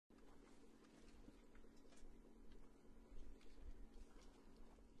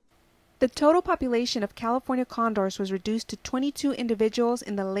The total population of California condors was reduced to 22 individuals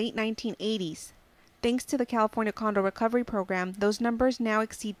in the late 1980s. Thanks to the California Condor Recovery Program, those numbers now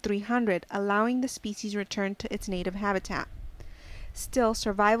exceed 300, allowing the species return to its native habitat. Still,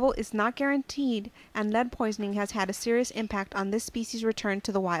 survival is not guaranteed, and lead poisoning has had a serious impact on this species' return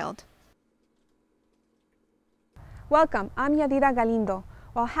to the wild. Welcome, I'm Yadira Galindo.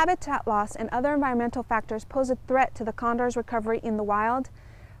 While habitat loss and other environmental factors pose a threat to the condor's recovery in the wild,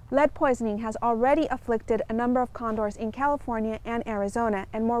 lead poisoning has already afflicted a number of condors in California and Arizona,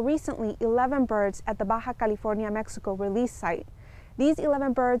 and more recently 11 birds at the Baja California, Mexico release site. These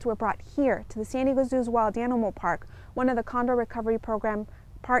 11 birds were brought here to the San Diego Zoo's Wild Animal Park, one of the Condor Recovery Program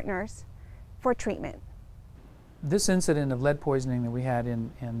partners, for treatment. This incident of lead poisoning that we had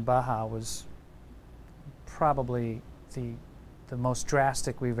in Baja was probably the most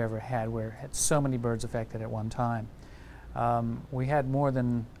drastic we've ever had, where it had so many birds affected at one time. We had more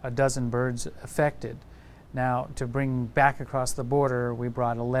than a dozen birds affected. Now, to bring back across the border, we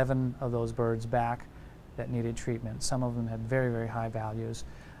brought 11 of those birds back that needed treatment. Some of them had very, very high values.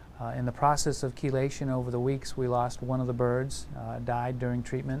 In the process of chelation over the weeks, we lost one of the birds, died during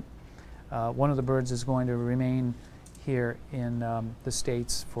treatment. One of the birds is going to remain here in the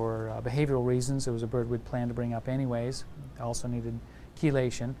States for behavioral reasons. It was a bird we'd planned to bring up anyways. Also needed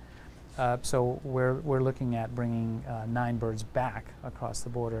chelation. So we're looking at bringing 9 birds back across the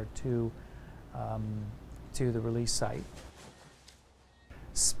border to the release site.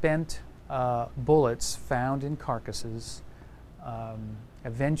 Spent bullets found in carcasses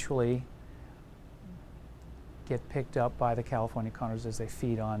eventually get picked up by the California condors as they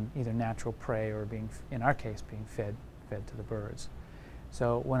feed on either natural prey or, in our case, being fed to the birds.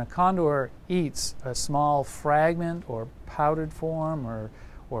 So when a condor eats a small fragment or powdered form or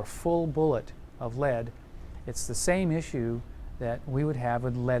full bullet of lead, it's the same issue that we would have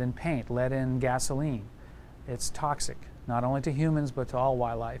with lead in paint, lead in gasoline. It's toxic, not only to humans but to all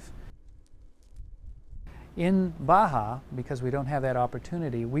wildlife. In Baja, because we don't have that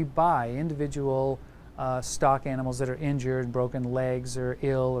opportunity, we buy individual stock animals that are injured, broken legs or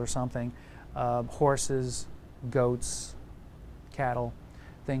ill or something, horses, goats, cattle,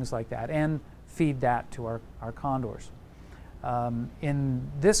 things like that, and feed that to our condors.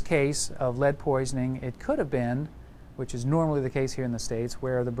 In this case of lead poisoning, it could have been, which is normally the case here in the States,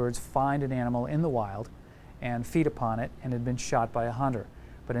 where the birds find an animal in the wild and feed upon it and had been shot by a hunter.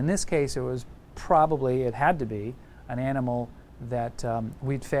 But in this case, it had to be an animal that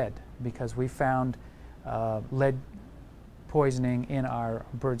we'd fed, because we found lead poisoning in our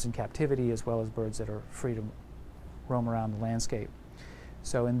birds in captivity as well as birds that are free to roam around the landscape.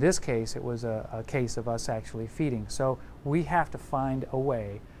 So in this case, it was a case of us actually feeding. So we have to find a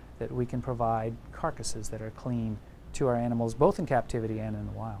way that we can provide carcasses that are clean to our animals, both in captivity and in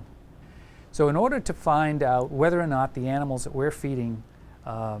the wild. So in order to find out whether or not the animals that we're feeding,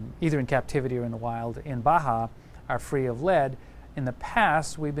 either in captivity or in the wild in Baja, are free of lead, in the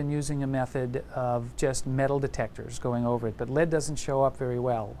past we've been using a method of just metal detectors going over it, but lead doesn't show up very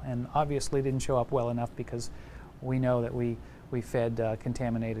well, and obviously didn't show up well enough because we know that we fed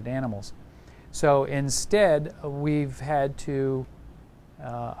contaminated animals. So instead, we've had to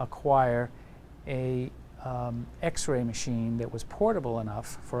acquire a X-ray machine that was portable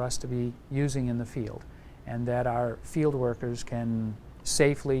enough for us to be using in the field, and that our field workers can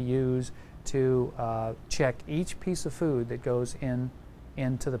safely use to check each piece of food that goes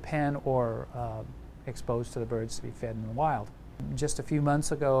into the pen or exposed to the birds to be fed in the wild. Just a few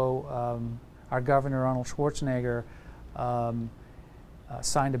months ago, our governor, Arnold Schwarzenegger,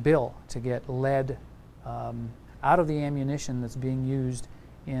 signed a bill to get lead out of the ammunition that's being used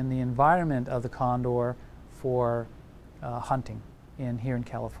in the environment of the condor for hunting here in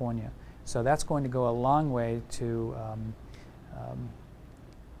California. So that's going to go a long way to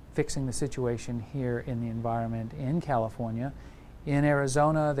fixing the situation here in the environment in California. In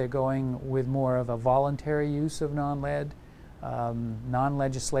Arizona, they're going with more of a voluntary use of non-lead,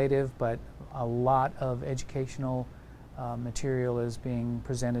 non-legislative, but a lot of educational material is being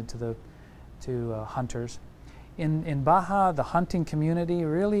presented to hunters. In Baja, the hunting community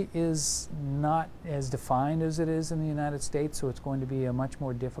really is not as defined as it is in the United States, so it's going to be a much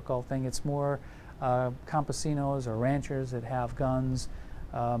more difficult thing. It's more campesinos or ranchers that have guns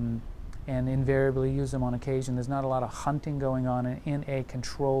and invariably use them on occasion. There's not a lot of hunting going on in a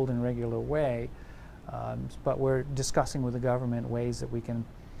controlled and regular way, but we're discussing with the government ways that we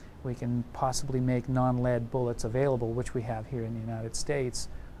can possibly make non-lead bullets available, which we have here in the United States,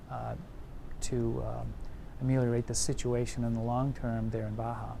 to ameliorate the situation in the long term there in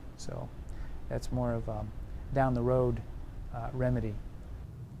Baja. So that's more of a down the road remedy.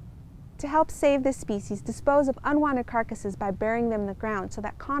 To help save this species, dispose of unwanted carcasses by burying them in the ground so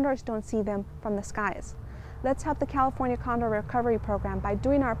that condors don't see them from the skies. Let's help the California Condor Recovery Program by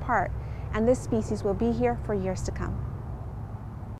doing our part, and this species will be here for years to come.